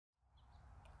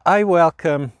I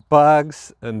welcome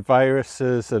bugs and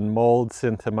viruses and molds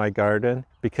into my garden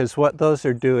because what those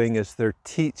are doing is they're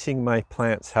teaching my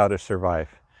plants how to survive.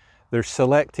 They're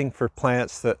selecting for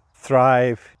plants that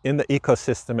thrive in the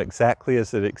ecosystem exactly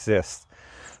as it exists.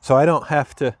 So I don't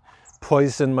have to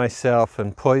poison myself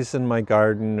and poison my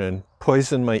garden and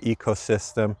poison my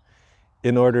ecosystem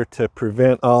in order to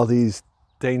prevent all these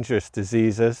dangerous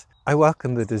diseases. I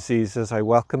welcome the diseases, I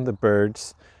welcome the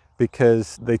birds,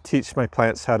 because they teach my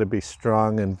plants how to be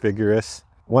strong and vigorous.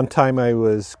 One time I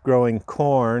was growing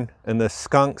corn and the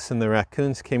skunks and the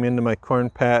raccoons came into my corn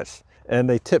patch and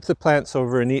they tipped the plants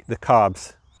over and eat the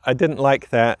cobs. I didn't like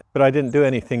that, but I didn't do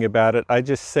anything about it. I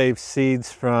just saved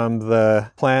seeds from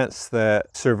the plants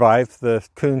that survived the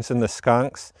coons and the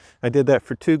skunks. I did that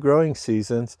for 2 growing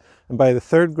seasons, and by the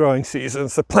 3rd growing season,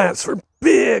 the plants were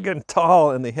big and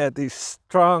tall and they had these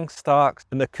strong stalks,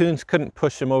 and the coons couldn't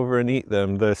push them over and eat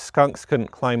them. The skunks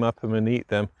couldn't climb up them and eat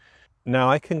them. Now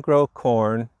I can grow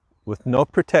corn with no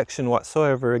protection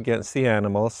whatsoever against the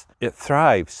animals. It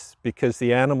thrives because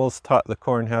the animals taught the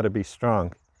corn how to be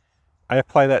strong. I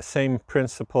apply that same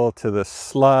principle to the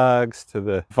slugs, to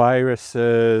the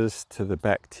viruses, to the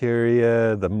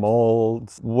bacteria, the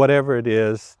molds, whatever it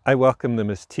is. I welcome them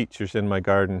as teachers in my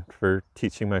garden for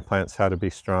teaching my plants how to be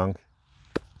strong.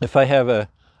 If I have a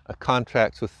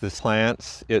contract with the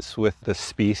plants, it's with the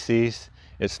species.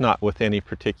 It's not with any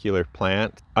particular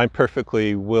plant. I'm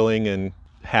perfectly willing and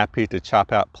happy to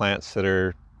chop out plants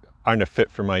that aren't a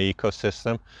fit for my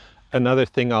ecosystem. Another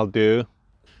thing I'll do,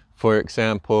 for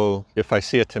example, if I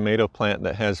see a tomato plant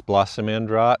that has blossom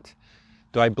end rot,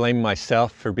 do I blame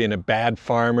myself for being a bad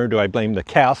farmer? Do I blame the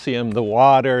calcium, the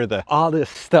water, all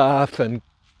this stuff and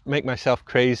make myself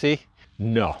crazy?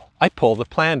 No. I pull the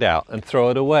plant out and throw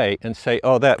it away and say,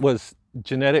 oh, that was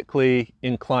genetically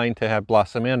inclined to have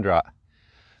blossom end rot.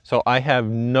 So I have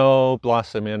no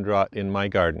blossom end rot in my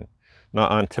garden.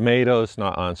 Not on tomatoes,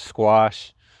 not on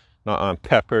squash, not on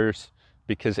peppers,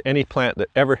 because any plant that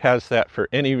ever has that for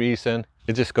any reason,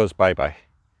 it just goes bye-bye.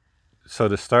 So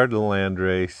to start the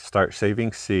landrace, start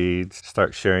saving seeds,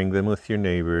 start sharing them with your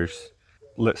neighbors,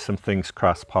 let some things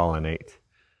cross-pollinate.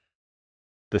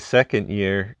 The second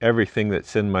year, everything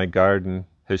that's in my garden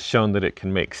has shown that it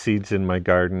can make seeds in my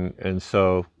garden, and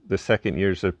so the second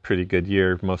year is a pretty good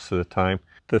year most of the time.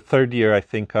 The third year I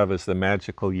think of as the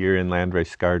magical year in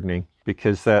landrace gardening,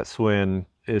 because that's when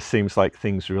it seems like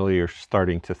things really are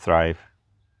starting to thrive.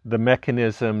 The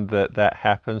mechanism that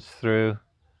happens through,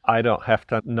 I don't have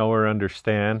to know or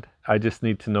understand. I just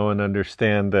need to know and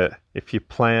understand that if you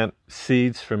plant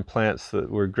seeds from plants that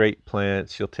were great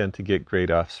plants, you'll tend to get great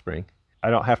offspring.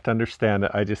 I don't have to understand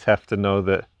it. I just have to know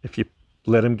that if you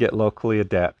let them get locally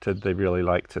adapted, they really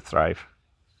like to thrive.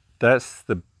 That's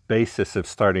the basis of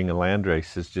starting a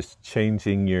landrace, is just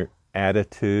changing your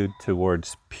attitude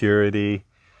towards purity,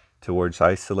 towards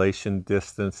isolation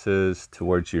distances,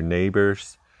 towards your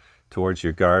neighbors, towards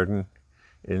your garden.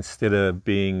 Instead of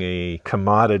being a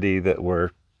commodity that we're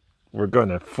going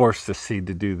to force the seed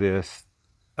to do this,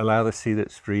 allow the seed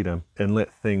its freedom and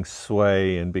let things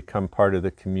sway and become part of the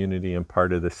community and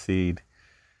part of the seed.